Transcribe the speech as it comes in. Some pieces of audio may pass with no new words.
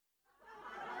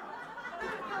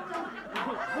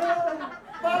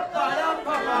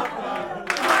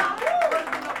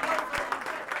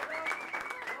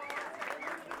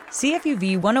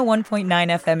CFUV 101.9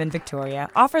 FM in Victoria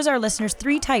offers our listeners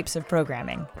 3 types of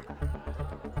programming: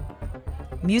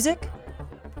 music,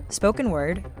 spoken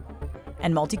word,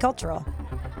 and multicultural.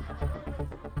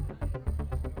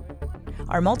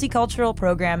 Our multicultural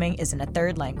programming is in a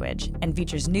 3rd language and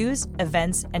features news,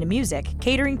 events, and music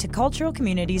catering to cultural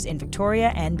communities in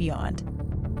Victoria and beyond.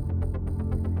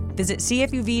 Visit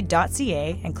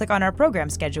cfuv.ca and click on our program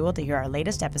schedule to hear our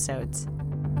latest episodes.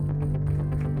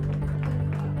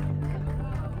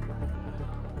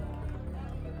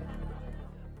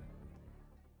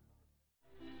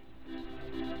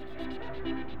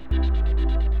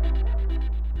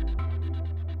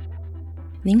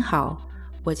您好，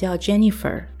我叫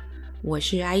Jennifer， 我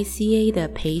是 ICA 的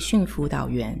培训辅导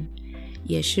员，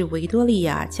也是维多利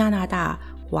亚加拿大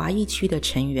华裔区的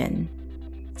成员。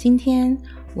今天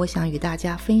我想与大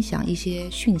家分享一些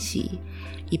讯息，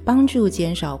以帮助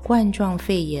减少冠状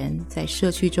肺炎在社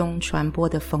区中传播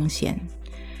的风险。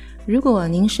如果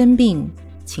您生病，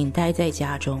请待在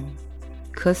家中。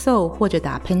咳嗽或者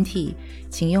打喷嚏，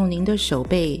请用您的手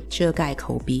背遮盖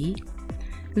口鼻。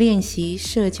练习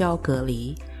社交隔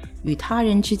离，与他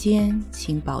人之间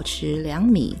请保持2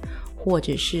米或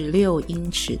者是6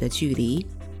英尺的距离。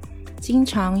经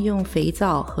常用肥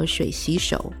皂和水洗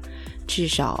手，至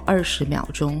少20秒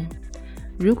钟。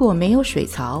如果没有水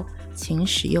槽，请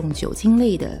使用酒精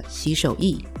类的洗手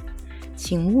液。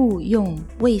请勿用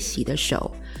未洗的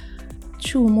手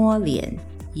触摸脸、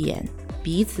眼、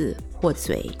鼻子或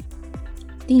嘴。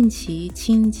定期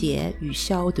清洁与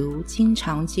消毒经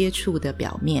常接触的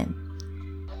表面。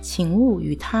请勿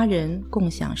与他人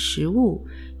共享食物、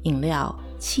饮料、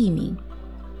器皿、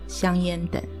香烟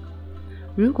等。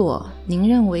如果您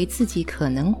认为自己可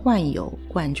能患有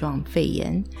冠状肺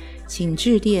炎，请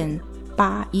致电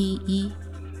811，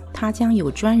它将有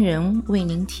专人为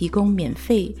您提供免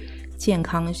费健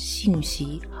康信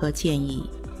息和建议。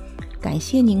感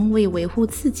谢您为维护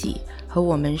自己和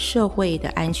我们社会的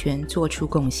安全做出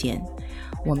贡献。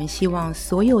我们希望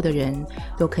所有的人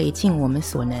都可以尽我们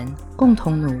所能，共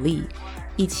同努力，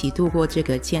一起度过这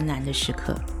个艰难的时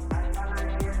刻。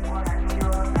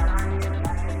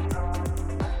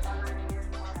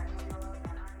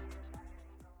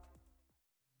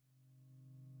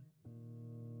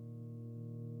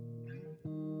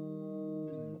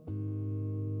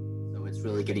It's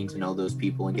really getting to know those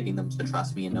people and getting them to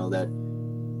trust me and know that,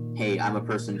 hey, I'm a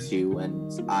person too,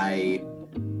 and I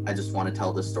just want to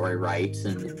tell the story right,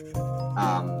 and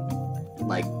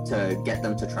like to get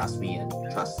them to trust me and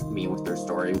trust me with their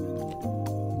story.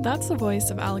 That's the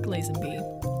voice of Alec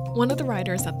Lazenby, one of the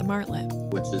writers at the Martlet.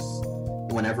 Which is,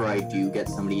 whenever I do get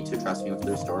somebody to trust me with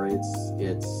their story,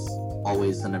 it's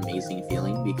always an amazing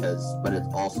feeling but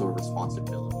it's also a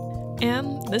responsibility.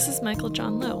 And this is Michael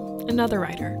John Lowe, another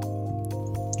writer.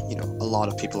 You know, a lot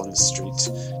of people on the street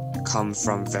come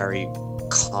from very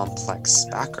complex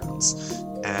backgrounds,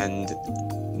 and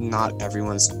not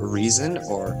everyone's reason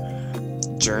or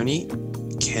journey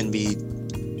can be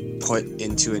put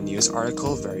into a news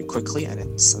article very quickly, and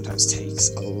it sometimes takes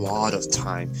a lot of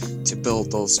time to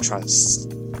build those trusts.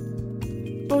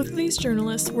 Both of these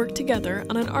journalists work together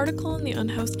on an article in the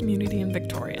unhoused community in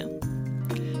Victoria.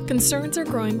 Concerns are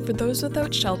growing for those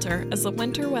without shelter as the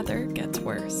winter weather gets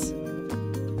worse.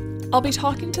 I'll be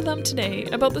talking to them today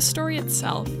about the story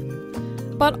itself,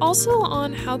 but also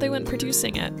on how they went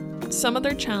producing it, some of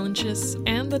their challenges,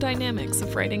 and the dynamics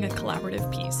of writing a collaborative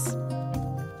piece.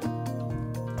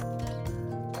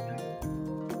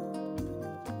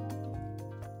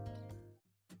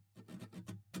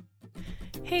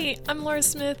 Hey, I'm Laura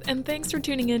Smith, and thanks for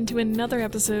tuning in to another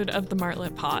episode of the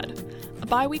Martlet Pod, a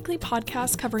bi-weekly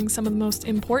podcast covering some of the most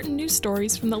important news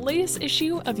stories from the latest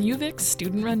issue of UVic's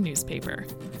student-run newspaper.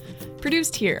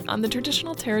 Produced here on the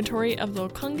traditional territory of the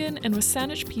Lekwungen and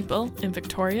Wasanich people in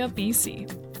Victoria, BC.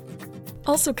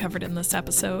 Also covered in this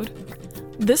episode,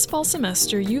 this fall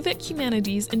semester, UVic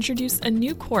Humanities introduced a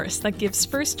new course that gives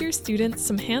first-year students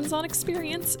some hands-on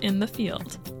experience in the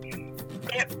field.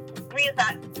 It really is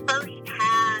that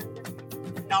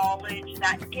first-hand knowledge,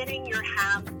 that getting your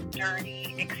hands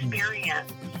dirty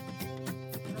experience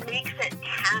makes it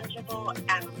tangible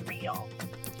and real.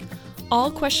 All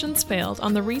questions failed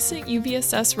on the recent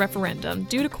UVSS referendum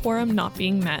due to quorum not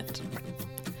being met.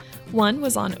 One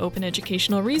was on open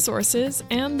educational resources,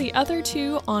 and the other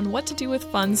 2 on what to do with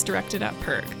funds directed at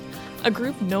PERG, a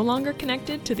group no longer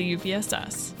connected to the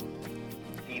UVSS.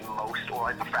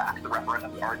 As a fact, the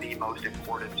referendums are the most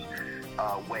important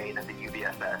way that the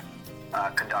UVSS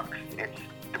conducts its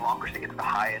democracy. It's the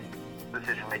highest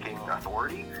decision-making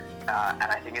authority, and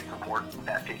I think it's important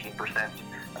that 15%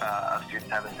 of students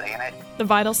have a say in it. The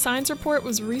Vital Signs report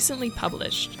was recently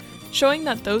published. showing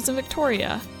that those in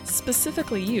Victoria,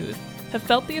 specifically youth, have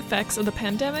felt the effects of the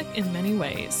pandemic in many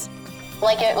ways.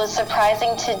 Like, it was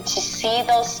surprising to see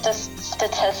those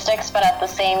statistics, but at the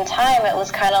same time, it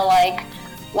was kind of like,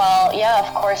 well, yeah,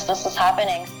 of course this is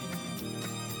happening.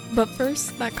 But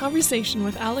first, that conversation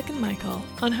with Alec and Michael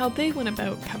on how they went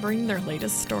about covering their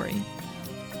latest story.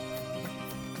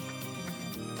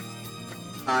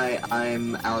 Hi,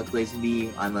 I'm Alec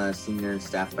Lazenby. I'm a senior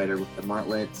staff writer with the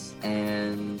Martlet.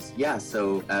 And yeah,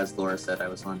 so as Laura said, I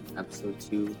was on episode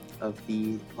 2 of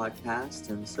the podcast,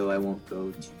 and so I won't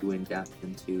go too in-depth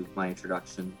into my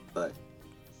introduction, but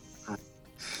hi.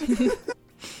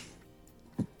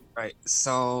 Right,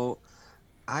 so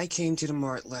I came to the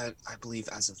Martlet, I believe,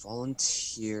 as a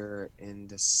volunteer in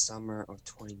the summer of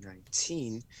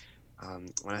 2019,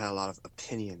 when I had a lot of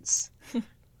opinions.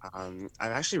 I've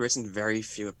actually written very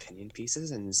few opinion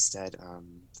pieces, and instead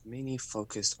mainly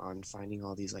focused on finding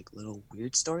all these like little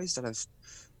weird stories that I've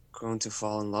grown to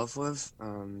fall in love with.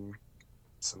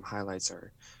 Some highlights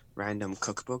are random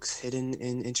cookbooks hidden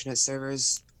in internet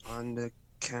servers on the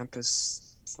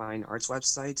campus fine arts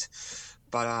website.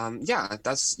 But yeah,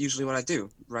 that's usually what I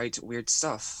do, write weird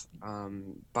stuff.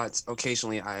 But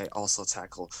occasionally I also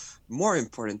tackle more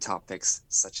important topics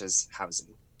such as housing.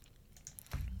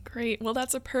 Great. Well,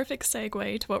 that's a perfect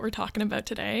segue to what we're talking about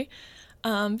today,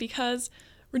 because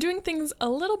we're doing things a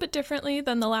little bit differently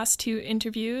than the last 2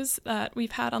 interviews that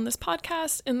we've had on this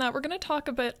podcast, in that we're going to talk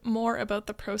a bit more about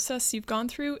the process you've gone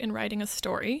through in writing a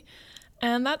story.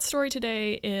 And that story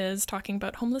today is talking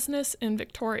about homelessness in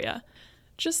Victoria.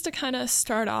 Just to kind of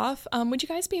start off, would you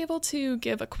guys be able to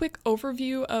give a quick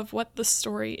overview of what the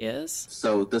story is?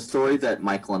 So the story that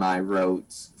Michael and I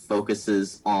wrote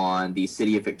focuses on the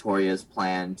City of Victoria's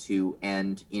plan to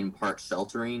end in-park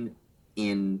sheltering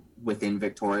within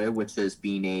Victoria, which has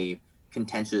been a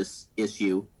contentious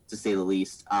issue, to say the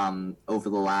least, over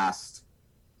the last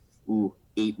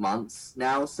 8 months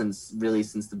now, since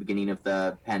the beginning of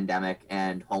the pandemic,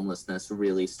 and homelessness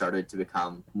really started to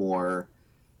become more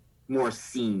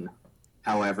seen.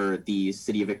 However, the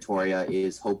City of Victoria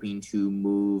is hoping to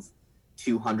move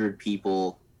 200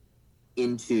 people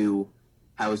into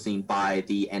housing by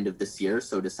the end of this year,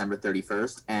 so December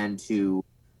 31st, and to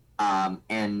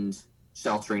end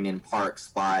sheltering in parks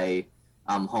by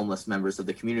homeless members of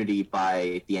the community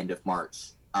by the end of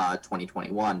March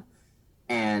 2021.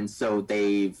 And so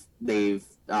they've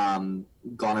gone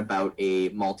about a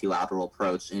multilateral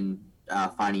approach in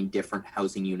finding different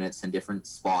housing units and different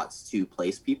spots to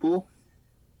place people.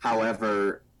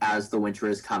 However, as the winter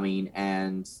is coming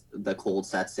and the cold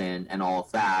sets in and all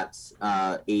of that,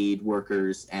 aid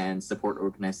workers and support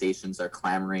organizations are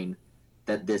clamoring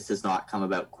that this has not come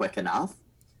about quick enough.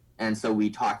 And so we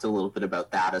talked a little bit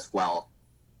about that as well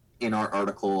in our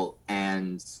article,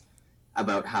 and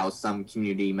about how some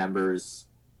community members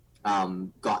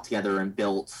got together and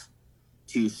built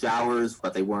 2 showers,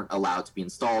 but they weren't allowed to be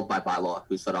installed by bylaw,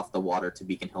 who shut off the water to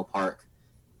Beacon Hill Park.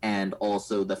 And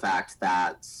also the fact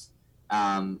that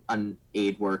an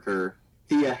aid worker,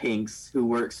 Thea Hinks, who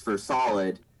works for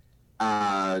Solid,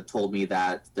 told me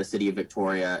that the City of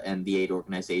Victoria and the aid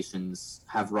organizations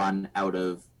have run out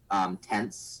of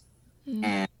tents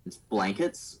and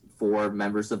blankets for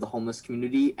members of the homeless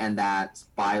community, and that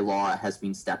by law has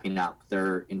been stepping up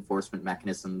their enforcement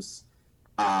mechanisms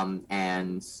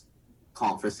and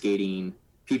confiscating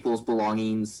people's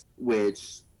belongings,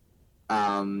 which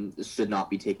should not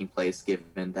be taking place,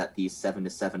 given that the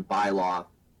 7-to-7 bylaw,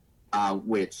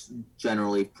 which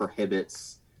generally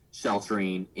prohibits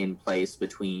sheltering in place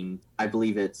between, I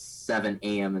believe it's 7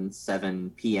 a.m. and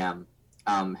 7 p.m.,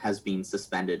 has been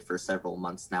suspended for several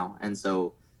months now. And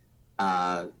so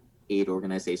aid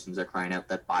organizations are crying out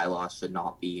that bylaw should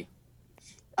not be,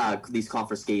 these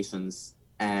confiscations,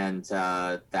 and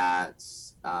that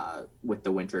with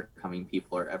the winter coming,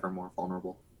 people are ever more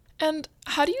vulnerable. And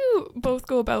how do you both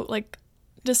go about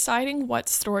deciding what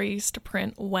stories to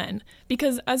print when?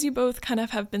 Because as you both kind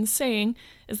of have been saying,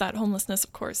 is that homelessness,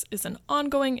 of course, is an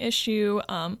ongoing issue,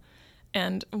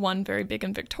 and one very big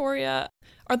in Victoria.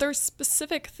 Are there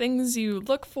specific things you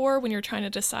look for when you're trying to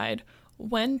decide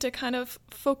when to kind of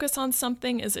focus on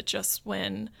something? Is it just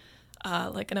when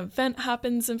an event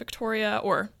happens in Victoria,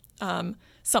 or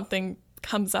something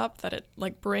comes up that it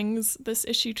brings this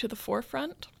issue to the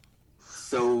forefront?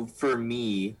 So for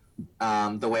me,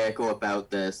 the way I go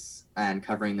about this and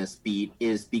covering this beat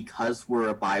is, because we're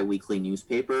a bi-weekly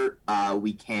newspaper,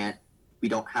 we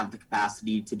don't have the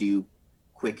capacity to do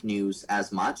quick news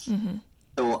as much. Mm-hmm.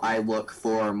 So I look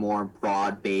for more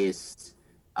broad-based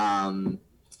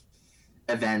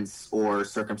events or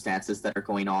circumstances that are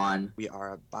going on. We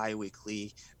are a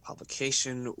bi-weekly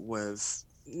publication with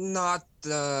not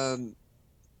the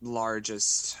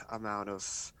largest amount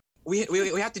of... We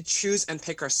have to choose and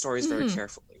pick our stories very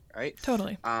carefully, right?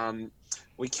 Totally.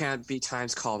 We can't be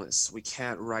Times columnists. We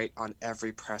can't write on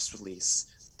every press release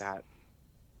that,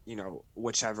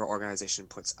 whichever organization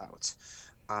puts out.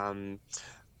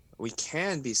 We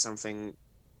can be something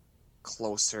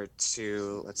closer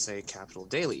to, let's say, Capital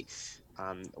Daily,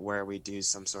 where we do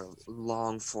some sort of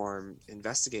long-form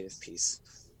investigative piece.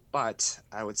 But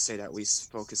I would say that we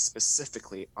focus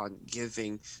specifically on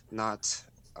giving not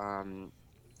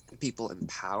people in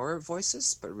power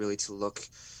voices, but really to look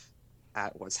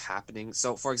at what's happening.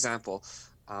 So, for example,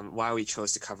 why we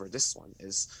chose to cover this one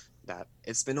is that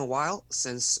it's been a while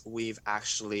since we've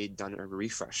actually done a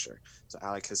refresher. So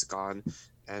Alec has gone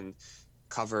and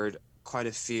covered quite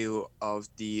a few of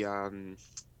the,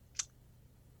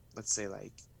 let's say,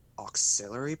 like,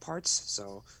 auxiliary parts.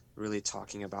 So really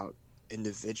talking about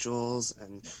individuals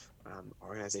and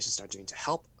organizations that are doing to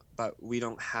help, but we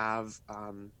didn't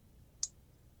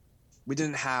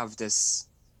have this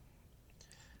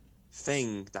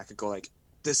thing that could go like,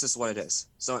 this is what it is.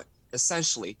 So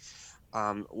essentially,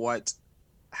 what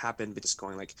happened with just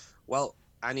going like, well,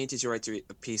 I need you to write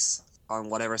a piece on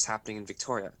whatever's happening in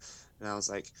Victoria. And I was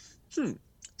like,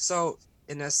 so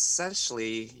in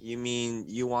essentially, you mean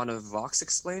you want a Vox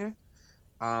explainer?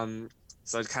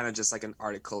 So it's kind of just like an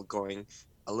article going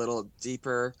a little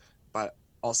deeper, but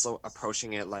also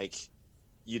approaching it like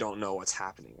you don't know what's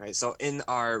happening, right? So in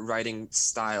our writing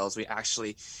styles, we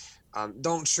actually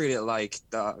don't treat it like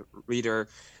the reader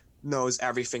knows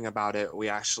everything about it. We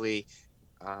actually,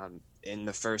 in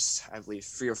the first, I believe,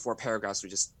 3 or 4 paragraphs, we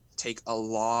just take a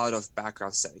lot of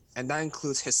background setting. And that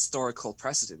includes historical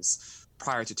precedents.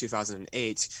 Prior to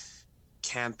 2008,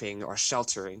 camping or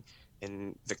sheltering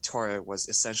in Victoria was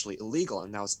essentially illegal,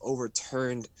 and that was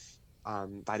overturned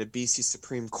by the BC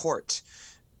Supreme Court.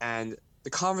 And the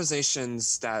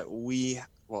conversations that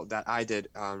I did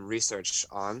research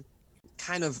on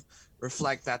kind of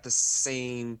reflect that the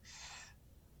same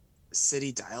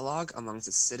city dialogue amongst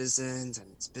its citizens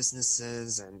and its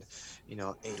businesses and,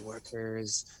 aid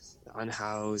workers, the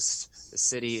unhoused, the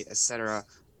city, etc.,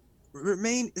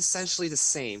 remain essentially the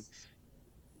same.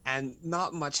 And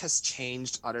not much has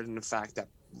changed other than the fact that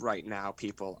right now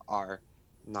people are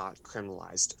not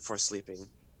criminalized for sleeping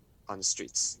on the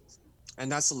streets.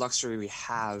 And that's the luxury we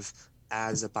have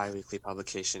as a bi-weekly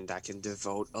publication that can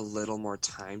devote a little more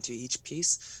time to each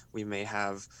piece. We may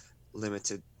have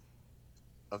limited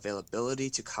availability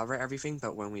to cover everything,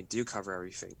 but when we do cover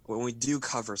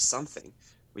something,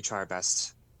 we try our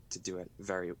best to do it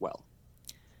very well.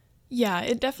 Yeah,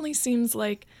 it definitely seems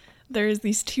like there's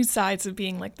these two sides of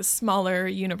being like the smaller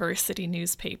university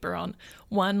newspaper. On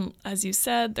one, as you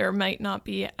said, there might not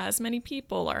be as many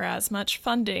people or as much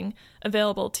funding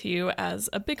available to you as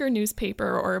a bigger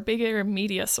newspaper or a bigger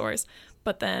media source,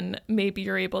 but then maybe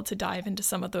you're able to dive into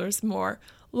some of those more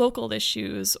local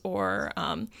issues or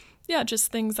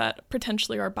just things that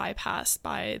potentially are bypassed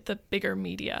by the bigger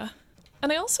media.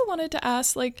 And I also wanted to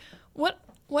ask, like, what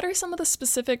are some of the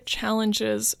specific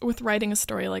challenges with writing a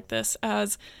story like this?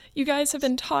 As you guys have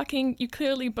been talking, you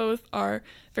clearly both are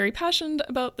very passionate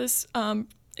about this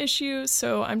issue,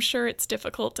 so I'm sure it's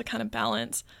difficult to kind of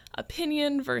balance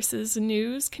opinion versus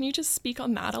news. Can you just speak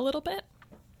on that a little bit?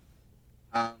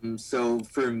 So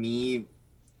for me,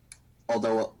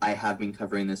 although I have been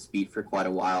covering this beat for quite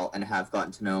a while and have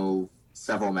gotten to know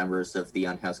several members of the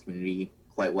unhoused community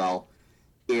quite well,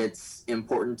 it's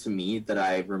important to me that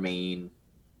I remain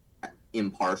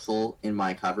impartial in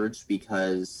my coverage,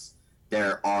 because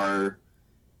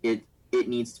it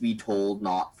needs to be told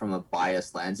not from a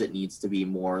biased lens. It needs to be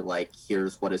more like,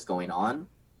 here's what is going on.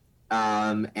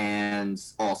 And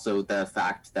also the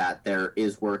fact that there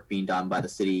is work being done by the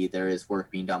city, there is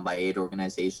work being done by aid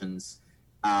organizations,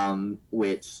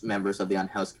 which members of the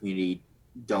unhoused community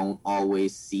don't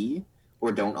always see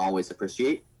or don't always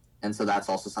appreciate. And so that's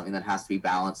also something that has to be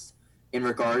balanced. In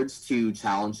regards to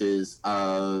challenges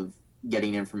of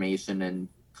getting information and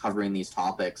covering these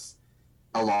topics,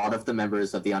 a lot of the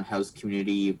members of the unhoused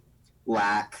community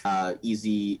lack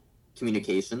easy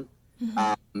communication,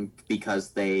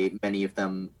 because many of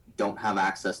them don't have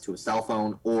access to a cell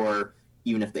phone, or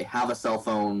even if they have a cell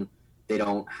phone, they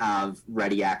don't have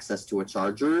ready access to a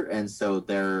charger, and so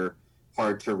they're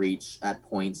hard to reach at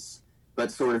points.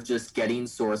 But sort of just getting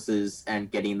sources and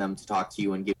getting them to talk to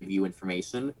you and give you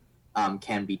information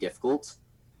can be difficult.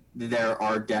 There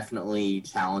are definitely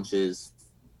challenges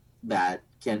that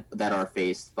are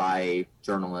faced by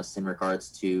journalists in regards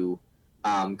to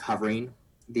covering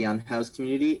the unhoused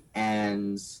community,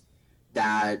 and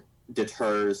that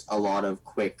deters a lot of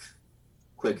quick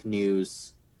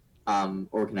news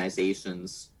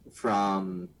organizations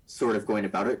from sort of going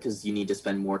about it, because you need to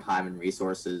spend more time and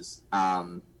resources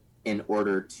in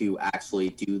order to actually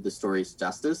do the stories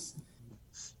justice.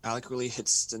 Alec really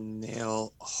hits the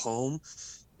nail home.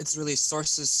 It's really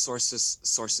sources.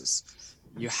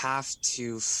 You have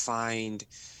to find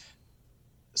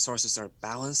sources that are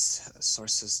balanced,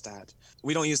 sources that,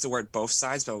 we don't use the word both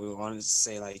sides, but we wanted to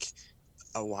say like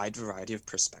a wide variety of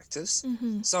perspectives.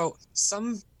 So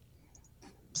some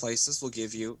places will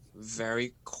give you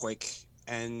very quick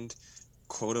and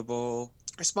quotable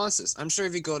responses. I'm sure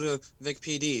if you go to Vic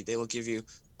PD, they will give you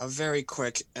a very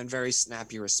quick and very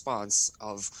snappy response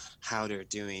of how they're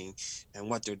doing and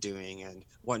what they're doing and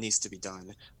what needs to be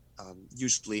done.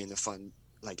 Usually in the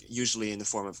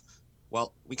form of,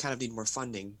 well, we kind of need more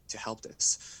funding to help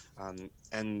this.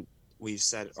 And we've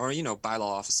said, or, bylaw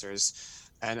officers,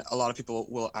 and a lot of people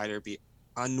will either be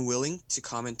unwilling to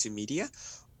comment to media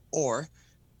or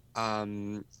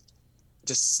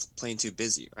just plain too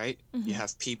busy, right? You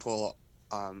have people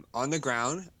on the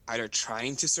ground either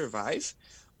trying to survive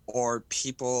or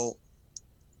people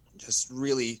just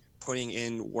really putting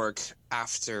in work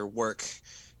after work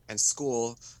and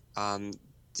school,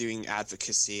 doing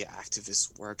advocacy,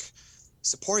 activist work,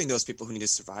 supporting those people who need to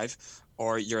survive,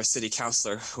 or you're a city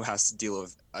councilor who has to deal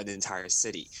with an entire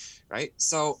city, right?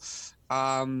 So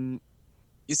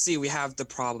you see, we have the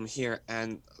problem here,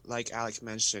 and like Alec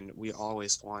mentioned, we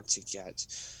always want to get,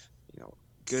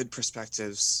 good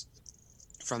perspectives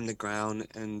from the ground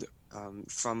and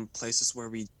from places where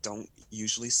we don't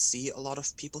usually see a lot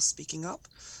of people speaking up.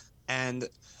 And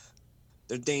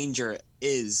the danger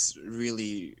is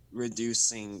really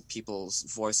reducing people's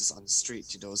voices on the street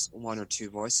to those one or two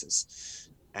voices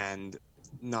and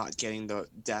not getting the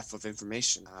depth of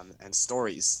information and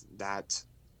stories that,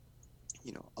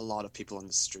 a lot of people on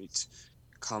the street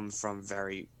come from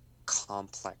very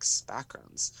complex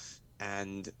backgrounds,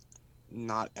 and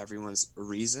not everyone's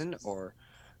reason or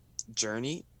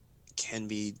journey can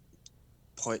be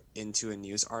put into a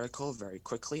news article very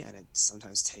quickly, and it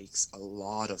sometimes takes a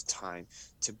lot of time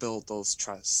to build those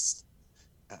trusts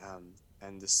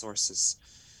and the sources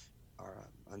are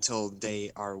until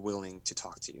they are willing to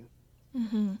talk to you.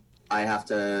 I have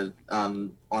to,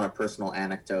 on a personal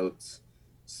anecdote,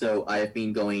 so I've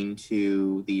been going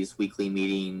to these weekly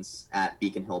meetings at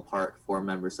Beacon Hill Park for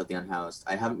members of the unhoused.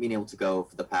 I haven't been able to go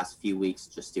for the past few weeks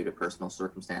just due to personal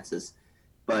circumstances,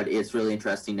 but it's really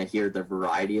interesting to hear the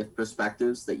variety of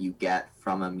perspectives that you get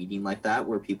from a meeting like that,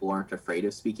 where people aren't afraid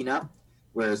of speaking up,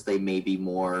 whereas they may be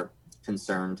more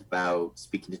concerned about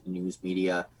speaking to the news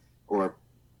media or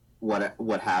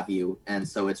what have you. And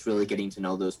so it's really getting to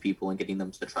know those people and getting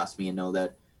them to trust me and know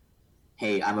that,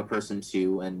 hey, I'm a person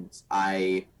too, and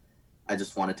I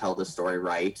just want to tell this story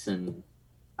right, and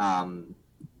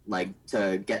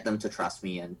to get them to trust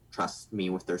me and trust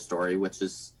me with their story, which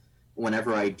is,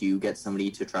 whenever I do get somebody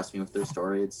to trust me with their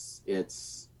story,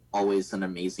 it's always an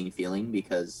amazing feeling,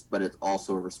 but it's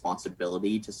also a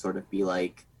responsibility to sort of be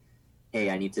like, hey,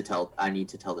 I need to tell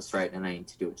this right, and I need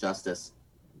to do it justice.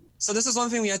 So this is one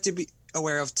thing we have to be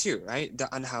aware of too, right? The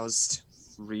unhoused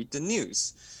read the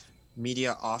news.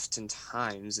 Media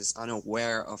oftentimes is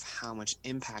unaware of how much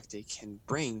impact they can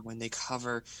bring when they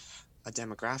cover a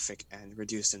demographic and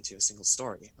reduce them to a single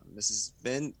story. This has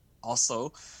been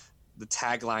also the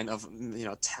tagline of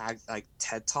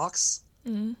TED Talks,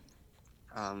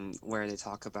 where they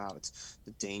talk about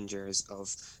the dangers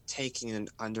of taking an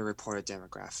underreported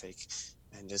demographic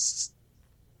and just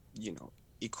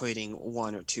equating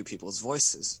one or two people's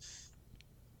voices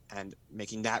and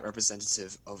making that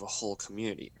representative of a whole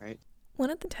community, right? One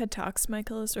of the TED Talks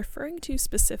Michael is referring to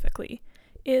specifically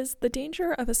is The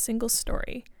Danger of a Single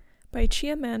Story by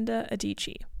Chimamanda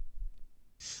Adichie.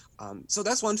 So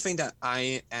that's one thing that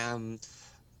I am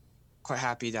quite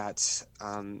happy that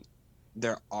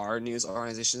there are news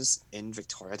organizations in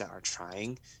Victoria that are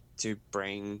trying to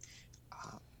bring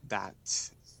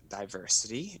that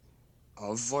diversity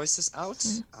of voices out.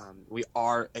 We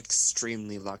are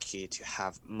extremely lucky to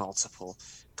have multiple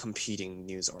competing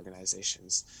news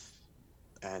organizations.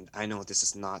 And I know this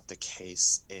is not the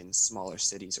case in smaller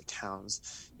cities or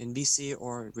towns in BC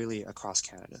or really across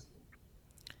Canada.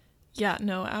 Yeah,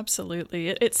 no, absolutely.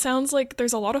 It sounds like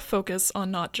there's a lot of focus on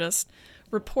not just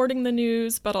reporting the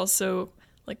news, but also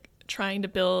like trying to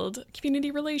build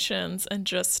community relations and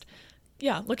just,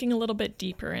 looking a little bit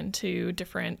deeper into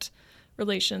different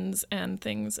relations and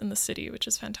things in the city, which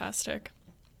is fantastic.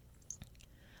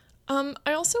 I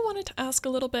also wanted to ask a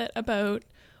little bit about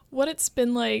what it's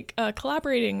been like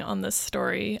collaborating on this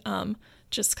story,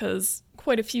 just because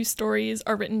quite a few stories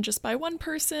are written just by one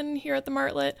person here at the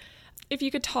Martlet. If you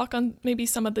could talk on maybe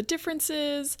some of the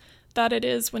differences that it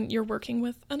is when you're working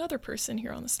with another person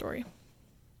here on the story.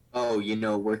 Oh,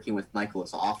 working with Michael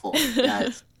is awful.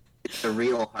 It's a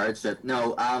real hardship.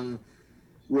 No,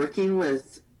 working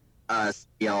with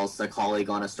somebody else, a colleague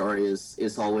on a story,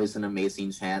 is always an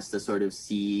amazing chance to sort of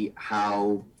see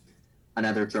how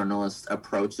another journalist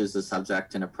approaches the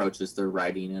subject and approaches their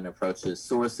writing and approaches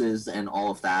sources and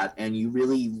all of that. And you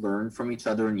really learn from each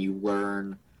other, and you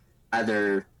learn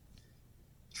other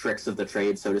tricks of the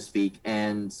trade, so to speak.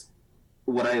 And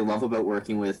what I love about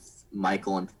working with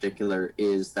Michael in particular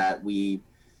is that we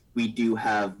do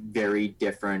have very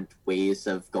different ways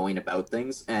of going about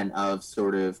things and of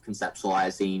sort of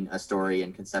conceptualizing a story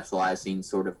and conceptualizing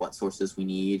sort of what sources we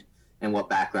need and what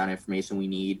background information we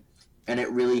need. And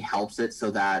it really helps it so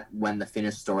that when the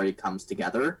finished story comes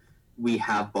together, we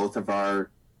have both of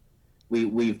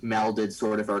we've melded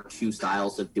sort of our two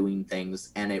styles of doing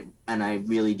things. And I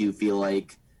really do feel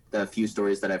like the few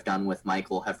stories that I've done with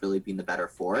Michael have really been the better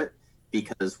for it,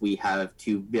 because we have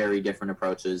two very different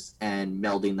approaches, and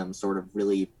melding them sort of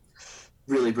really,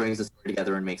 really brings the story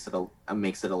together and makes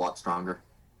it a lot stronger.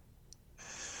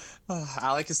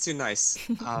 Alec is too nice.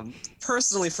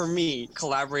 Personally, for me,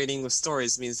 collaborating with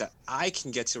stories means that I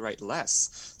can get to write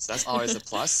less, so that's always a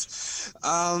plus.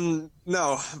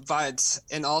 No, but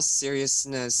in all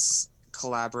seriousness,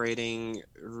 collaborating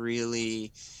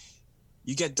really,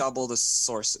 you get double the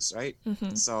sources, right?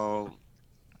 Mm-hmm. So,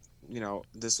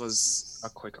 this was a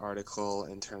quick article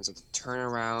in terms of the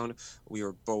turnaround. We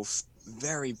were both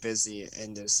very busy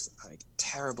in this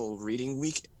terrible reading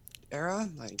week era.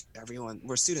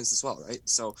 We're students as well, right?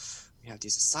 So we have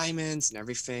these assignments and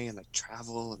everything, and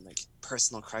travel and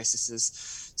personal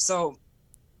crises. So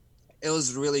it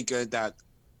was really good that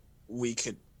we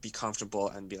could be comfortable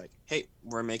and be like, hey,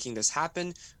 we're making this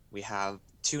happen. We have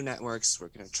 2 networks. We're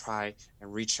going to try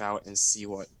and reach out and see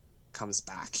what comes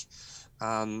back.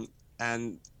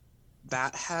 And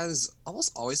that has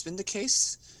almost always been the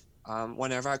case.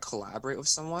 Whenever I collaborate with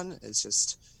someone, it's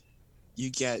just, you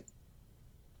get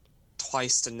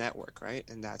twice the network, right?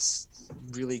 And that's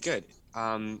really good.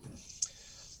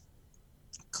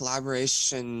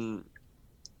 Collaboration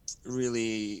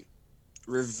really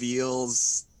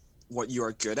reveals what you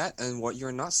are good at and what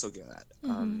you're not so good at.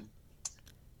 Mm-hmm.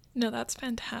 No, that's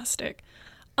fantastic.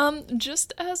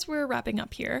 Just as we're wrapping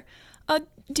up here,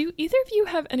 do either of you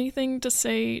have anything to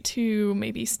say to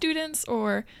maybe students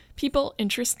or people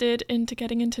interested into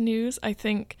getting into news? I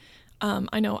think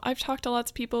I know I've talked to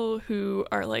lots of people who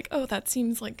are like, oh, that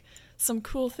seems like some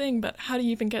cool thing, but how do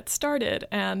you even get started?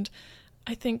 And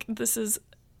I think this is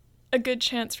a good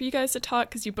chance for you guys to talk,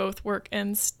 because you both work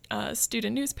in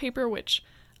student newspaper, which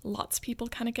lots of people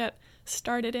kind of get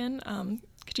started in.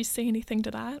 Could you say anything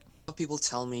to that? People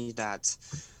tell me that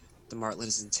the Martlet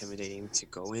is intimidating to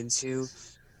go into.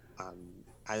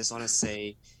 I just want to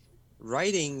say,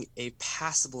 writing a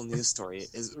passable news story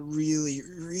is really,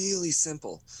 really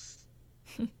simple.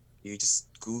 You just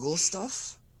Google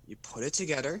stuff, you put it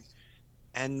together,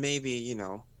 and maybe,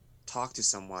 talk to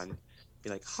someone. Be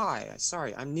like, hi,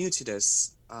 sorry, I'm new to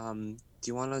this. Do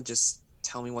you want to just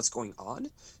tell me what's going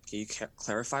on? Can you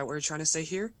clarify what you're trying to say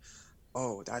here?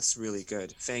 Oh, that's really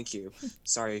good. Thank you.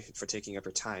 Sorry for taking up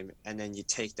your time. And then you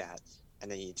take that,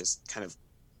 and then you just kind of,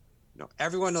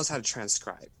 everyone knows how to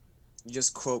transcribe. You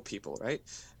just quote people, right?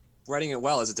 Writing it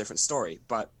well is a different story,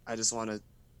 but I just want to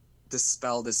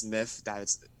dispel this myth that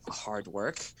it's hard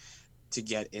work to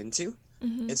get into.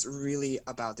 Mm-hmm. It's really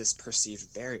about this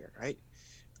perceived barrier, right?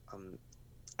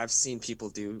 I've seen people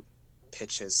do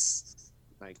pitches,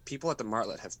 people at the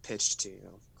Martlet have pitched to,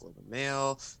 Globe and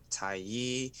Mail,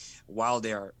 Tyee, while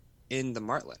they are in the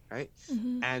Martlet, right?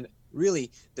 Mm-hmm. And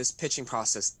really, this pitching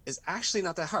process is actually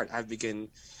not that hard. I've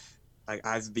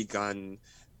begun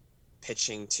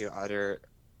pitching to other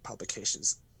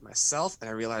publications myself, and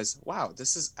I realized, wow,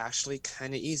 this is actually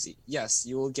kind of easy. Yes,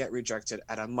 you will get rejected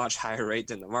at a much higher rate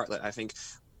than the Martlet. I think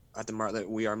at the Martlet,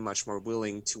 we are much more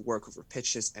willing to work over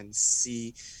pitches and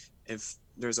see if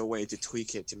there's a way to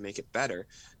tweak it to make it better.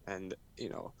 And,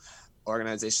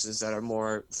 organizations that are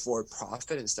more for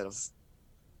profit instead of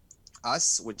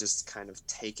us would just kind of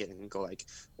take it and go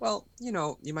well,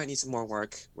 you might need some more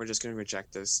work. We're just going to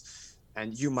reject this.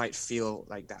 And you might feel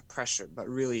like that pressure. But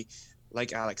really,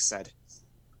 like Alex said,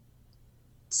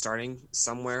 starting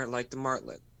somewhere like the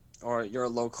Martlet or your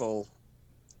local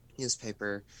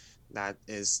newspaper that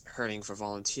is hurting for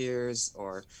volunteers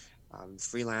or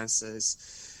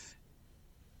freelancers,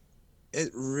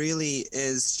 It really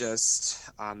is just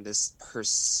this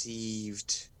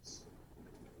perceived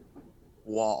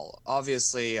wall.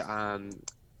 Obviously,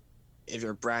 if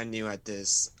you're brand new at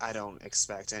this, I don't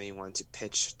expect anyone to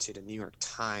pitch to the New York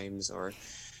Times or,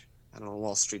 I don't know,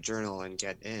 Wall Street Journal and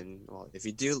get in. Well, if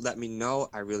you do, let me know.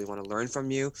 I really want to learn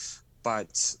from you.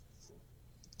 But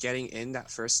getting in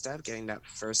that first step, getting that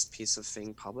first piece of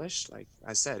thing published, like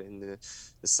I said, in the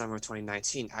summer of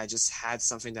 2019, I just had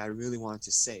something that I really wanted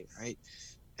to say, right?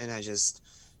 And I just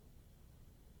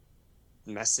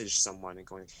messaged someone and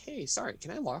going, hey, sorry,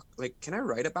 can I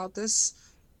write about this?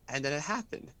 And then it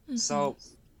happened. Mm-hmm. So,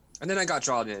 and then I got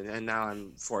drawn in, and now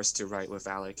I'm forced to write with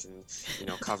Alec and,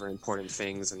 cover important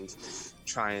things and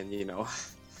try and,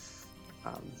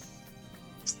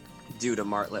 do the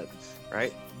Martlet,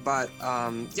 right? But,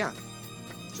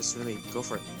 just really go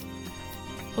for it.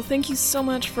 Well, thank you so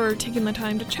much for taking the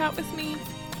time to chat with me,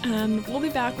 and we'll be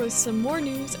back with some more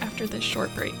news after this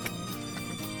short break.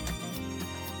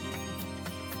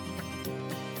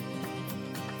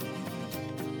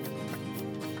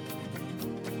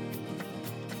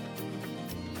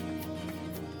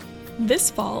 This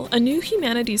fall, a new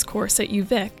humanities course at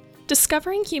UVic,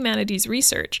 Discovering Humanities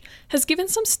Research, has given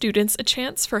some students a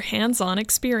chance for hands-on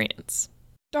experience.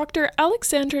 Dr.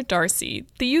 Alexandra Darcy,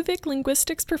 the UVic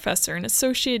linguistics professor and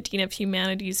associate dean of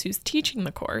humanities who's teaching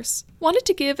the course, wanted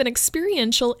to give an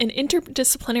experiential and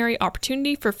interdisciplinary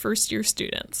opportunity for first-year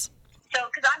students. So,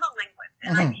 because I'm a linguist,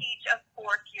 and I teach a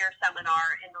fourth-year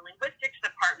seminar in the linguistics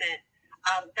department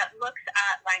that looks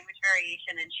at language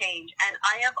variation and change. And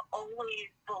I have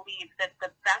always believed that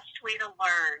the best way to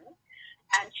learn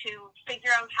and to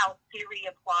figure out how theory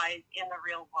applies in the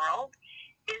real world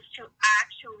is to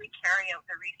actually carry out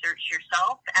the research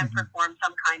yourself and perform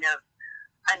some kind of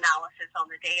analysis on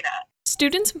the data.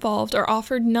 Students involved are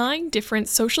offered 9 different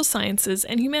social sciences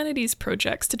and humanities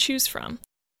projects to choose from,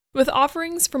 with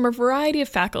offerings from a variety of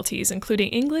faculties, including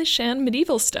English and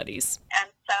medieval studies. And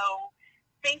so,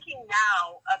 thinking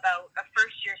now about a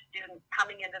first-year student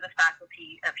coming into the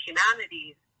Faculty of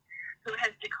Humanities who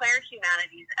has declared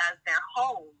humanities as their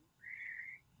home,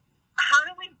 how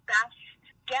do we best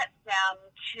get them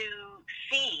to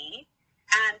see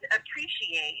and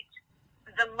appreciate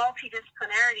the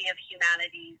multidisciplinarity of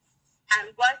humanities and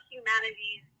what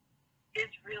humanities is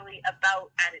really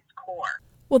about at its core?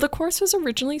 Well, the course was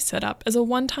originally set up as a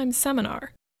one-time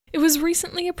seminar. It was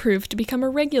recently approved to become a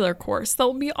regular course that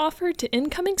will be offered to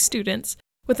incoming students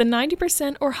with a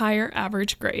 90% or higher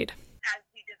average grade. As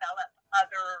we develop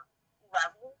other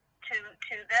levels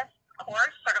to this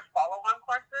course, sort of follow-on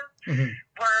courses,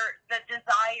 where the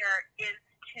desire is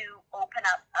to open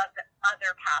up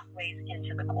other pathways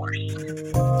into the course.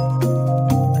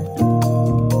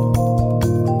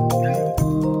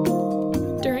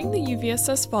 During the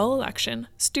UVSS fall election,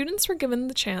 students were given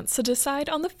the chance to decide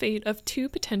on the fate of 2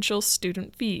 potential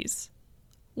student fees.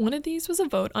 One of these was a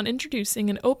vote on introducing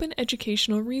an open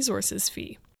educational resources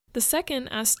fee. The second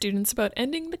asked students about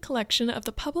ending the collection of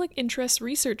the Public Interest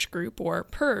Research Group, or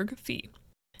PIRG, fee.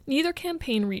 Neither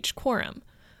campaign reached quorum.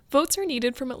 Votes are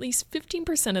needed from at least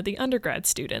 15% of the undergrad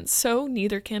students, so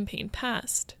neither campaign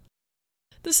passed.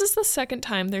 This is the second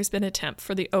time there's been an attempt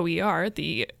for the OER,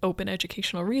 the Open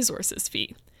Educational Resources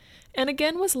fee, and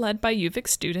again was led by UVic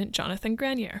student Jonathan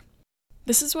Granier.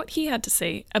 This is what he had to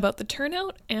say about the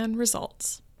turnout and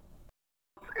results.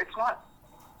 It's not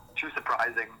too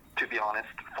surprising, to be honest.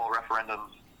 Fall referendums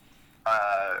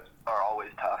are always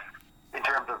tough in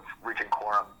terms of reaching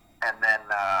quorum. And then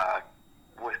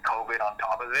with COVID on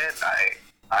top of it,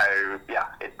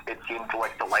 it seemed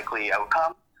like the likely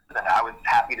outcome. And I was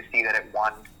happy to see that it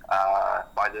won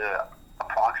by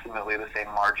approximately the same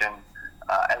margin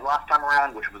as last time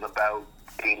around, which was about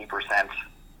 80%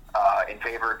 in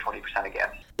favor, 20%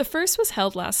 against. The first was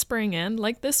held last spring and,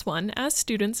 like this one, asked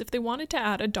students if they wanted to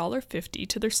add $1.50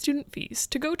 to their student fees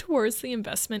to go towards the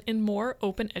investment in more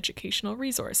open educational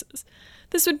resources.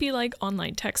 This would be like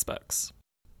online textbooks.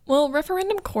 Well,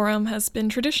 referendum quorum has been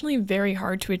traditionally very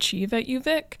hard to achieve at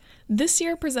UVic. This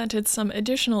year presented some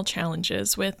additional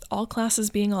challenges, with all classes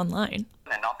being online.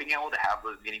 And not being able to have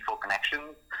those meaningful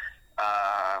connections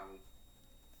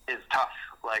is tough.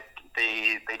 Like,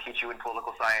 they teach you in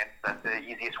political science that the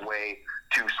easiest way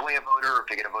to sway a voter or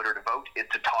to get a voter to vote is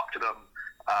to talk to them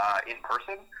in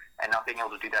person, and not being able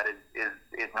to do that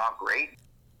is not great.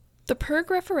 The PIRG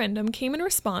referendum came in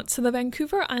response to the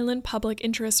Vancouver Island Public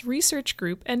Interest Research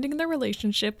Group ending their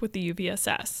relationship with the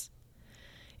UVSS.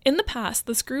 In the past,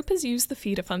 this group has used the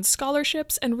fee to fund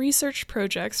scholarships and research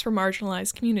projects for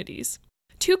marginalized communities.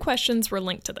 2 questions were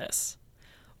linked to this.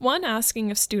 One asking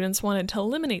if students wanted to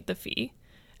eliminate the fee,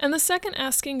 and the second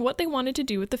asking what they wanted to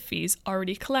do with the fees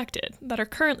already collected that are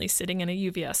currently sitting in a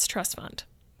UVS trust fund.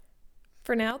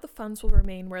 For now, the funds will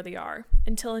remain where they are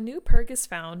until a new PERG is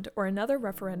found or another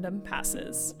referendum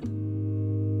passes.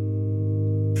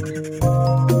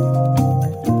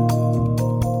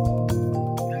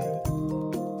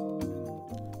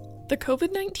 The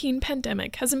COVID-19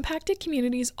 pandemic has impacted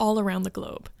communities all around the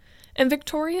globe, and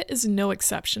Victoria is no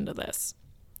exception to this.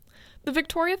 The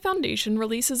Victoria Foundation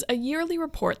releases a yearly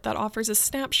report that offers a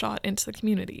snapshot into the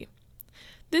community.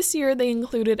 This year, they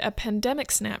included a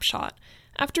pandemic snapshot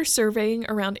after surveying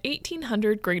around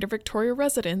 1,800 Greater Victoria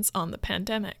residents on the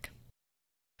pandemic.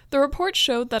 The report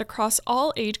showed that across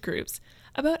all age groups,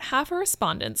 about half of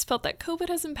respondents felt that COVID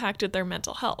has impacted their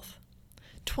mental health.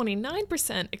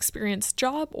 29% experienced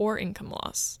job or income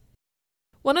loss.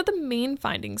 One of the main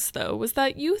findings, though, was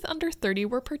that youth under 30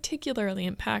 were particularly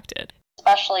impacted.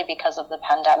 Especially because of the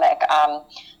pandemic,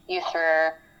 youth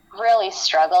were really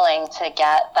struggling to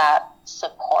get that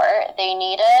support they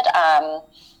needed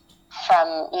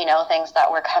from, things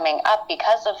that were coming up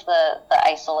because of the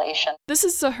isolation. This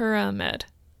is Zahura Ahmed,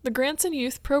 the Grants and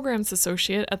Youth Programs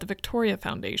Associate at the Victoria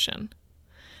Foundation.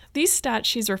 These stats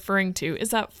she's referring to is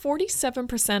that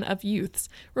 47% of youths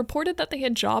reported that they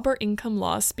had job or income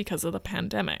loss because of the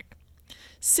pandemic.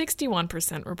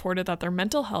 61% reported that their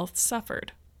mental health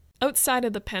suffered. Outside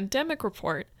of the pandemic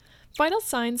report, Vital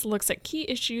Signs looks at key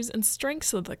issues and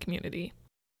strengths of the community.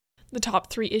 The top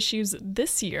 3 issues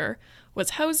this year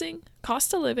was housing,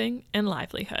 cost of living, and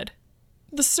livelihood.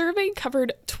 The survey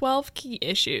covered 12 key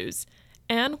issues,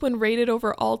 and when rated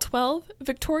over all 12,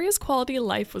 Victoria's quality of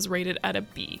life was rated at a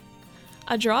B,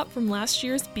 a drop from last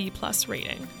year's B+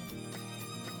 rating.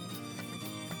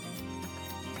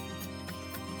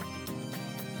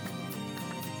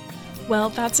 Well,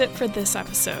 that's it for this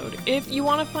episode. If you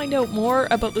want to find out more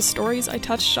about the stories I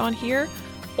touched on here,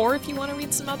 or if you want to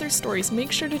read some other stories,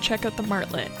 make sure to check out the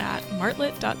Martlet at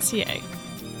martlet.ca.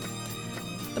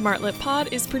 The Martlet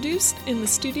Pod is produced in the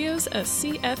studios of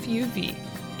CFUV.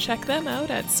 Check them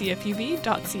out at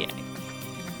cfuv.ca.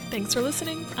 Thanks for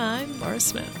listening. I'm Laura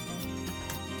Smith.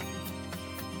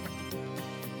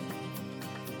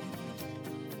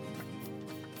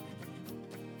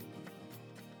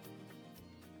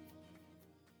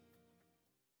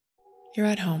 You're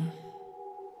at home.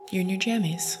 You're in your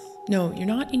jammies. No, you're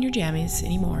not in your jammies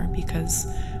anymore because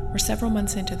we're several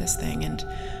months into this thing and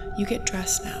you get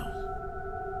dressed now.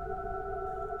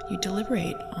 You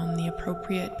deliberate on the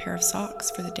appropriate pair of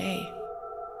socks for the day.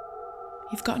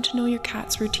 You've gotten to know your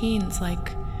cat's routines,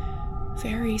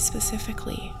 very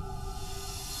specifically.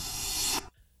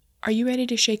 Are you ready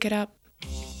to shake it up?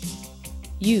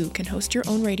 You can host your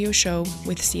own radio show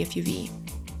with CFUV.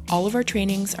 All of our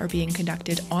trainings are being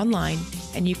conducted online,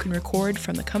 and you can record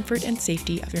from the comfort and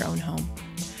safety of your own home.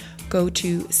 Go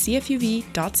to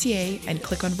cfuv.ca and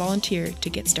click on volunteer to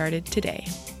get started today.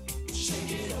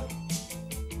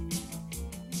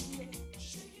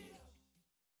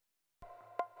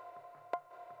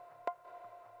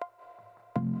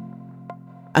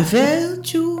 I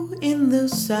felt you in the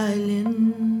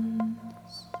silence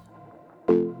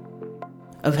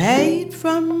of hate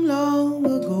from long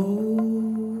ago,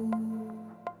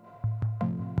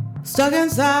 stuck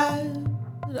inside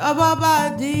of our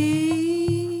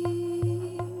bodies,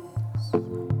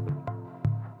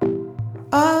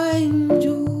 our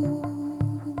angels,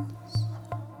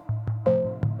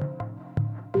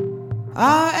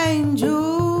 our angels.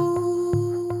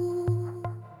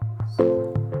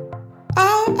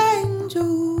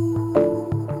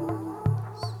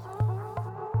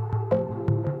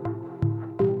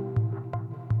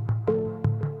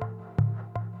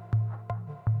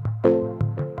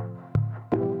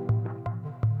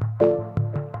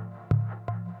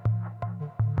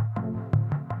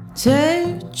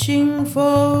 Searching for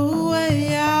a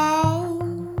way out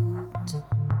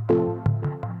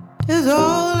is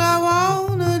all I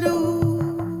wanna do.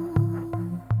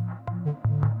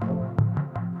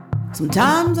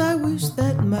 Sometimes I wish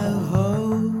that my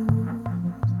heart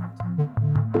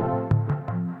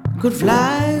could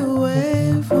fly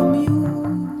away from you.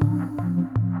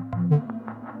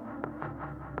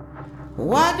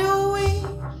 Why do we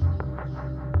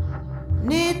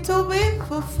need to be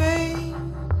for free?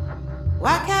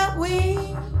 Why can't we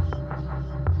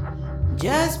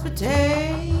just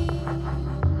pretend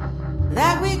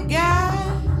that we got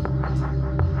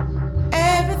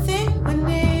everything we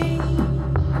need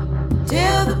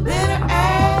till the bitter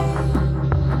end,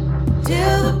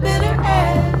 till the bitter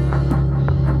end?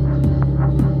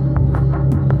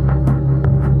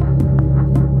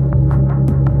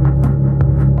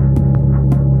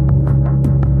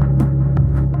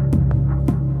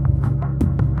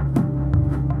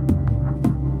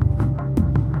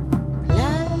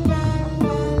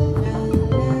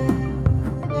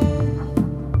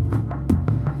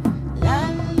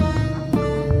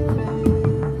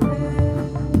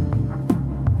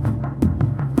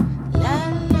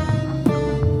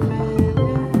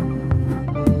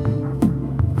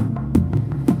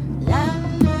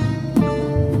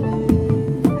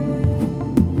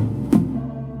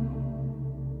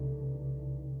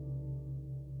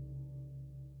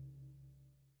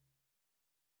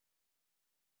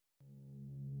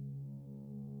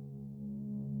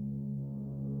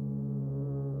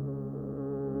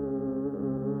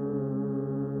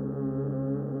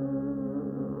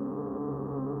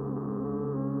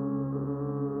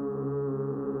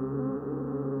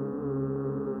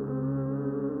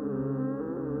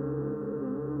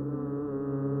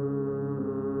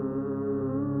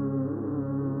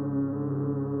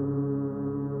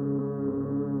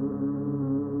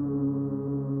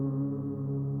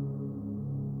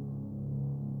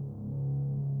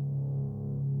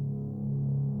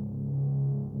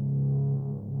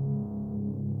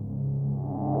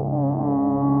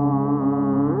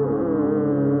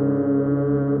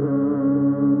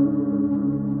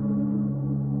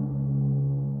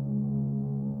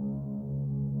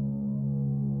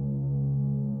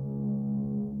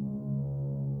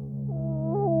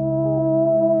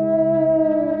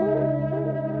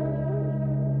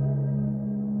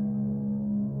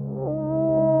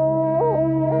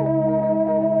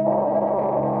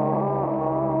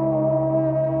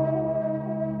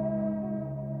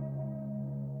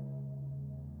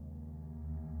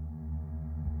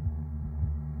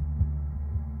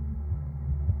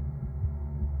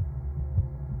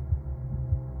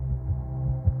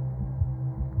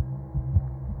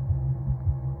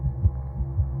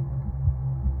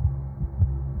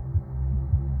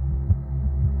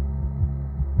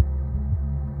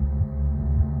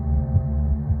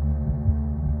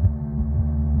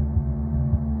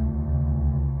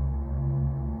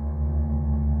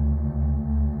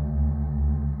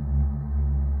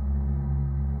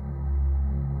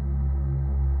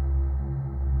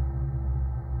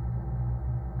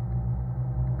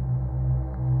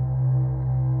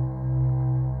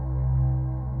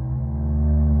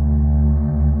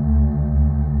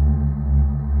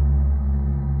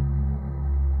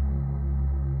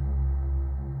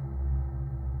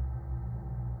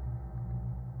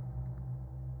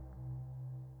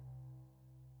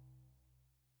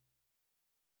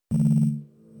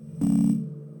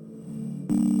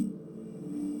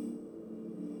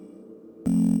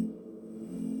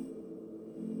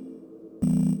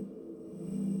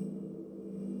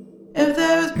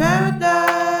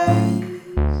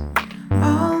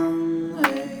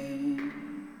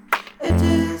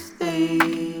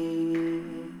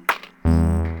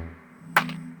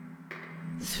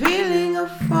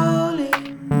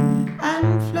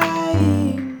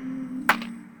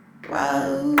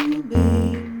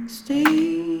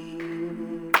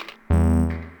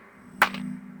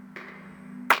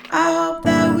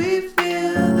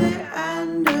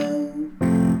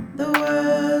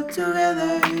 world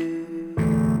together.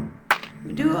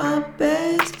 We do our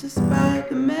best despite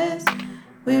the mess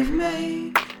we've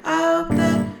made. I hope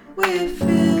that we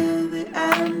feel the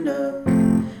end of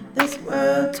this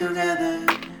world together.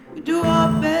 We do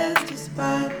our best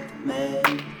despite the mess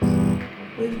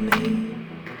we've made.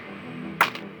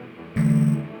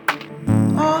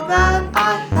 All that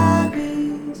I have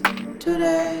is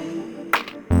today,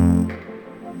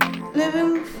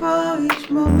 living for each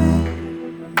moment.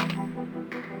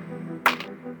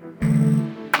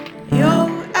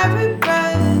 Yo, every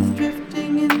breath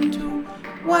drifting into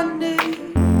one day.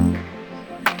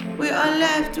 We are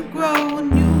left to grow a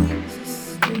new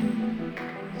existence.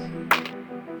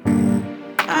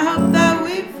 I hope that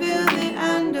we feel the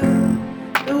end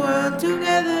of the world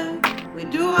together. We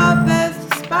do our best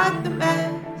despite the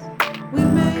mess we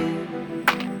made.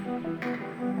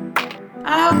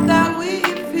 I hope that we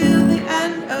feel the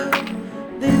end of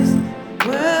this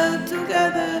world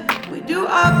together. We do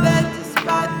our best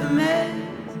despite the mess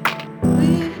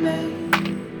we've made.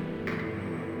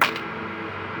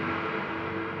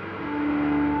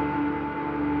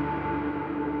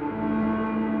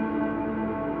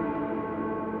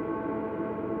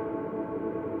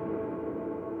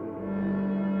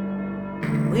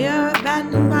 We are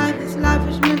abandoned by this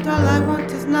lavishment. All I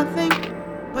want is nothing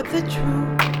but the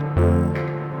truth.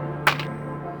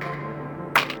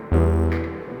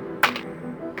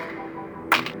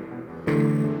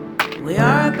 We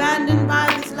are abandoned by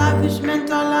this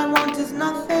lavishment. All I want is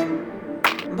nothing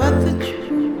but the truth.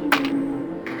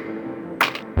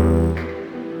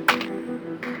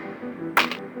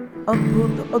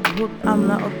 अद्भुत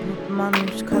आम्ला अद्भुत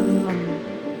मानुष खाली मन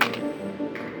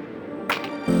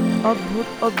अद्भुत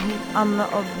आम्ला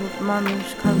अद्भुत मानुष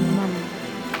खाली मन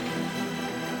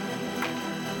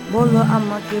बोलो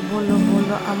আমাকে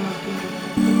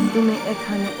তুমি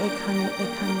এখানে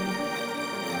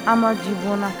আমার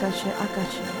জীবন আকাশে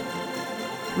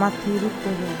মাটির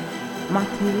উপরে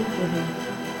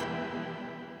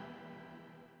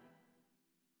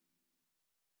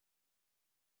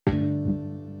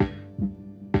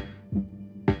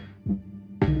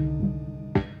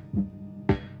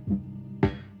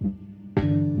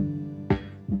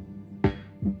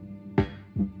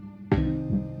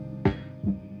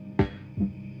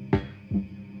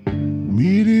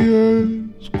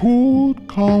Meteors could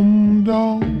come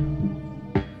down.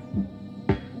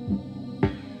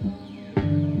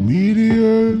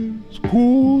 Meteors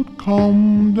could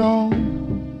come down.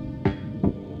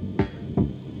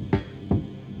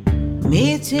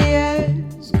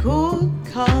 Meteors could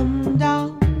come down.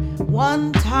 One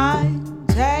time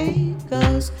take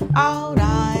us out.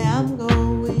 I am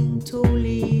going to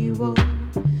leave. Oh,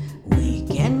 we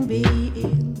can be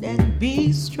ill and be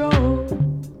strong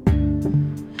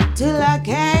till I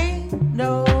can't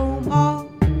no more.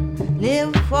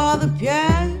 Live for the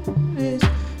purest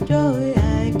joy.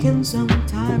 I can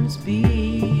sometimes be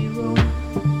wrong.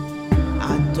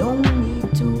 I don't need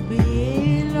to be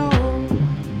alone.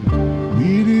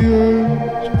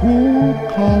 Meteors could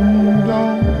come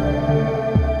down.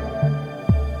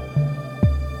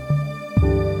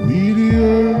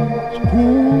 Meteors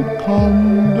could come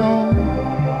down.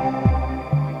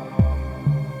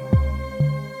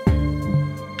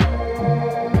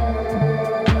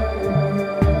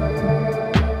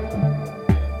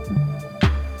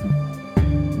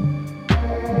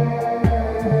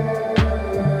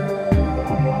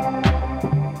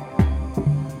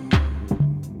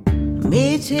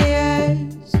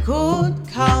 Meteors could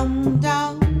come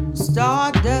down,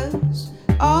 stardust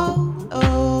all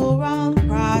around,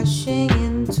 crashing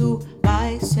into my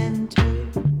center.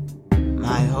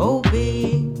 My whole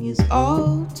being is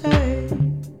altered.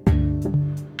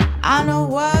 I know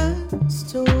what's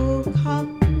to come,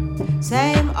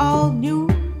 same old new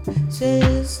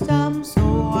system, so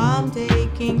I'm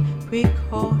taking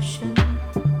precaution.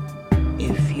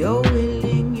 If you're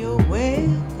willing, you're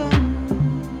welcome.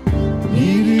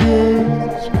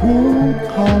 Meteors could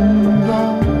come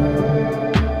down.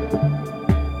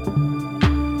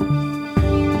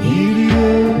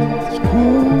 Meteors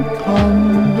could come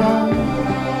down.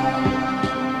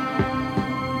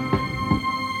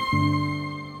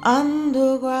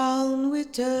 Underground we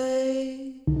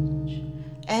touch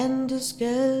and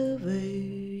discover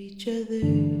each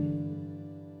other.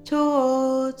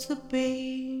 Towards the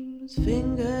beams,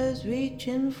 fingers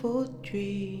reaching for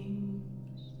dreams.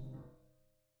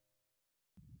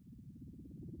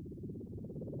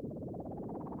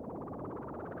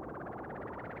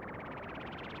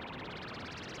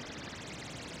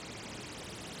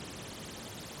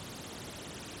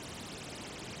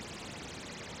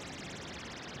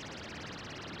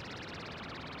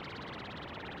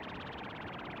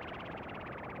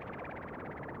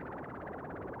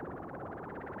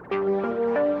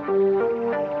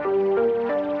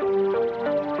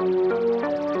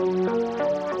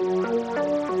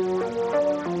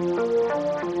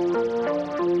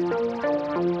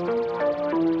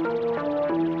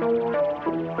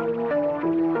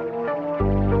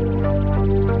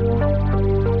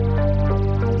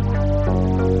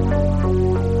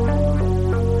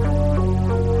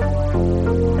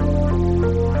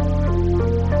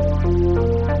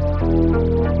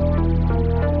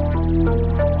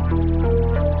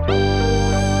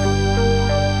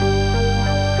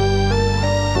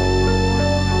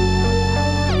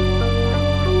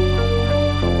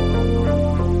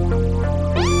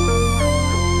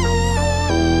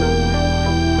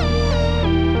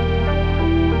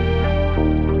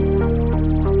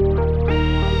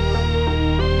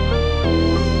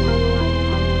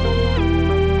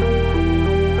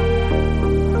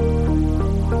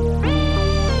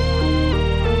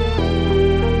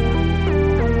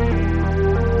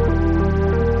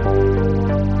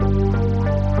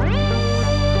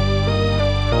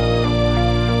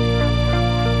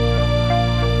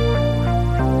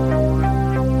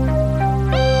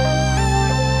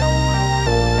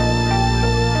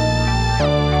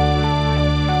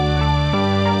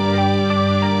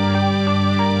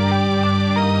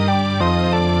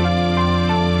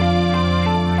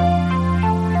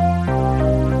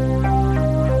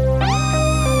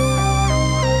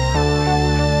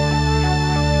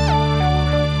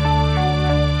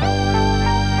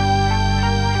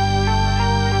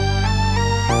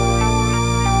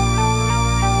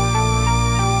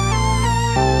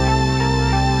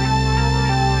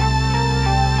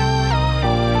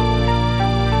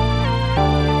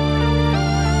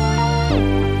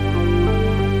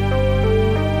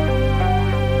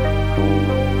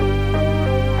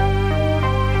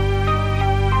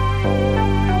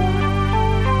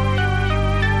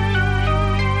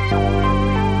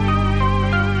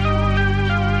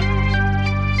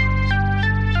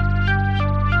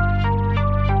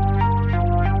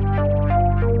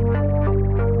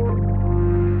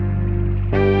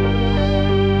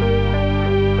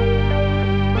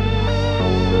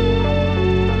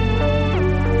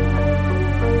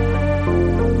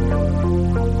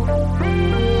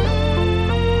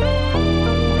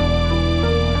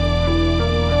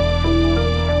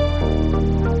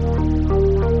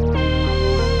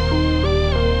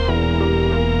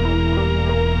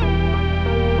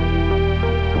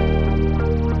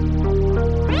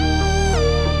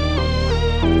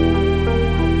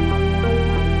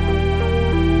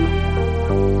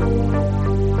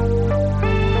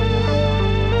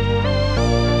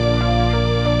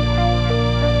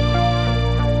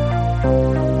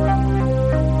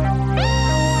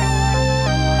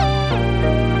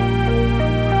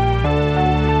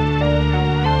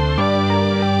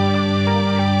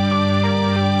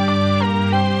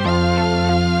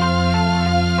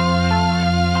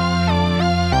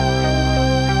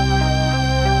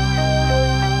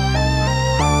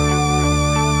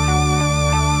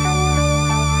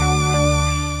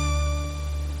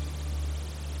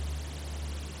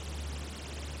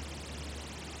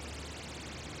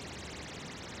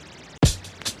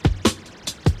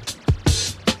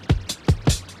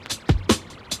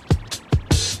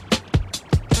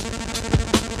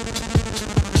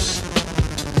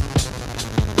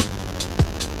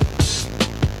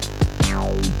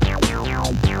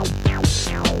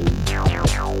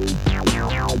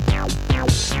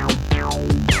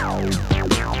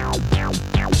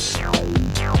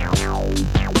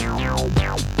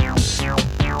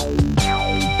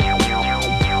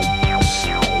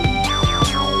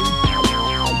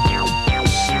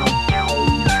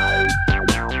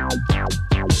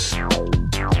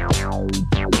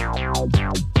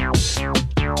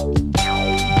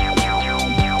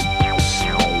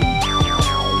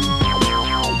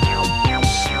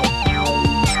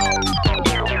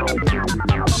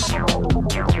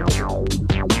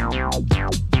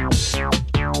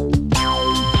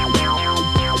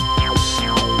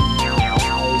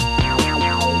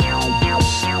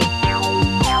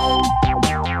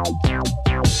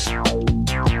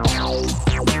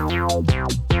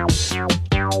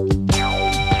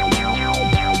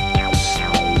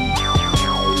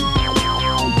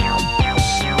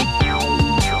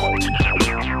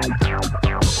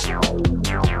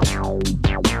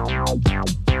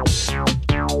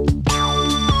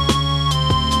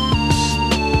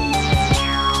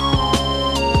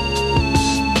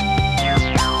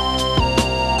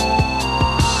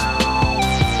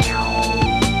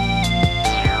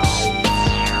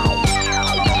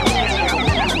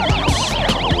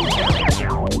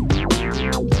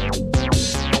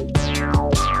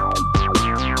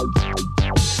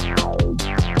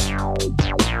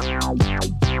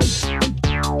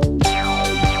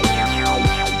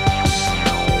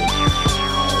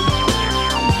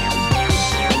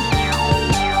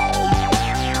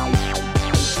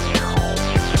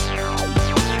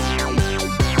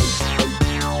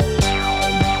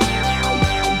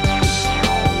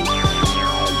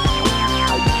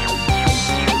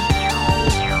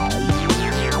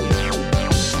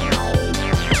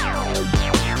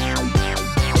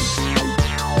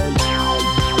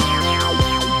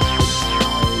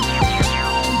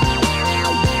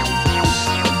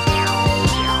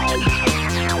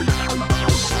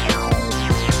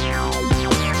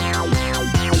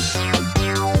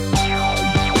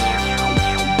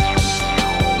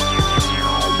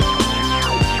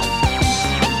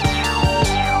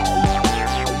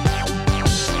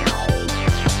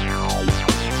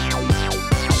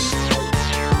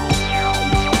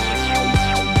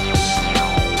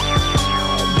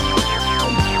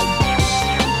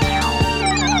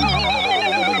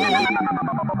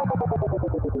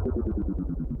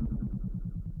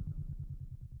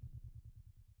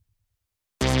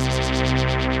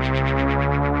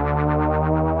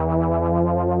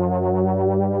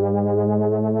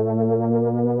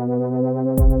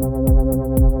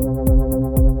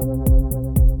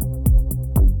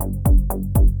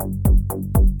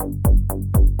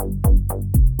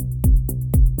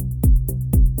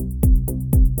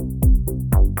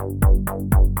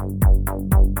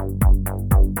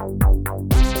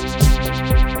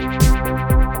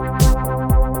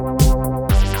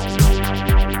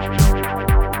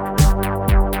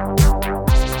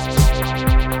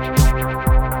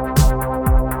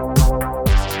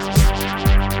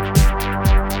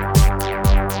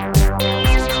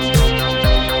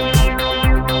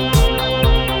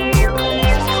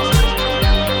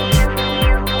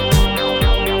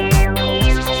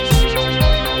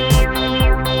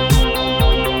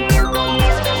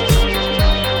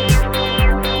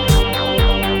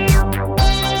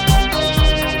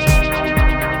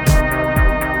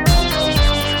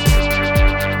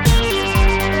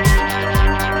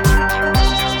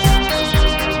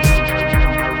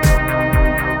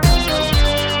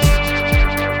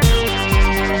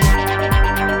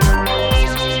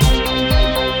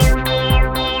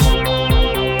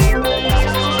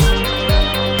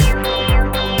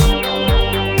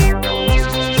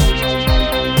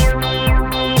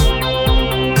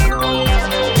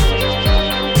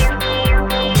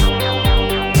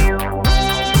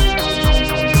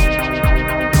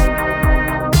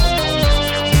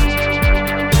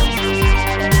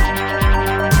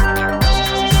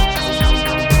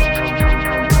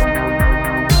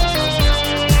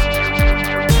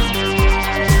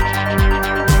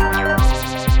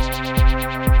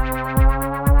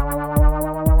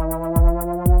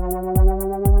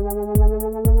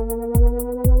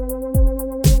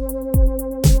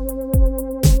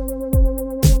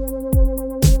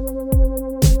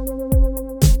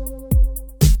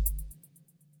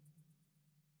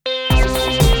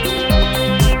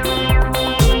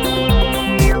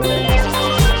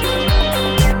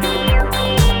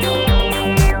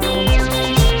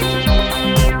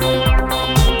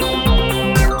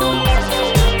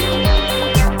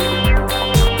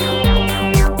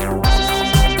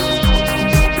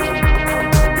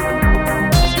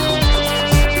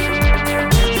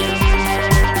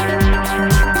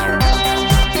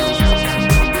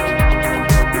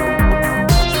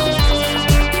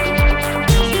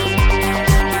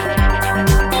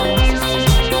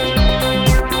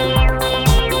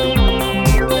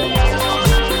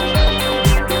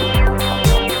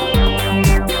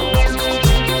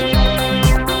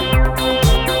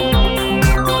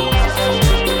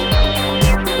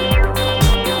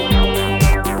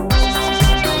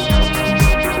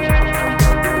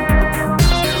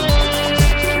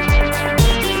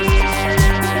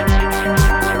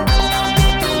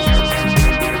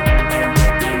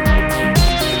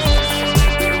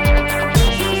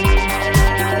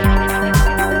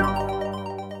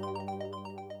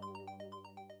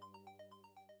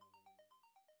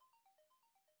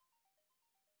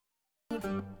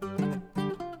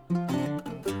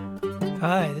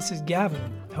 Hi, this is Gavin,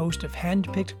 host of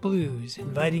Handpicked Blues,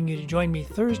 inviting you to join me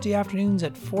Thursday afternoons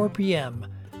at 4 p.m.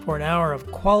 for an hour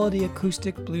of quality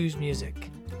acoustic blues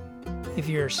music. If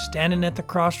you're standing at the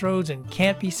crossroads and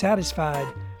can't be satisfied,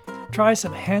 try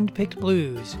some Handpicked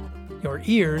Blues. Your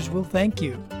ears will thank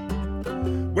you.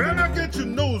 Well, now get your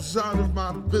nose out of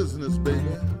my business, baby.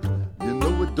 You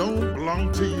know it don't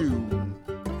belong to you.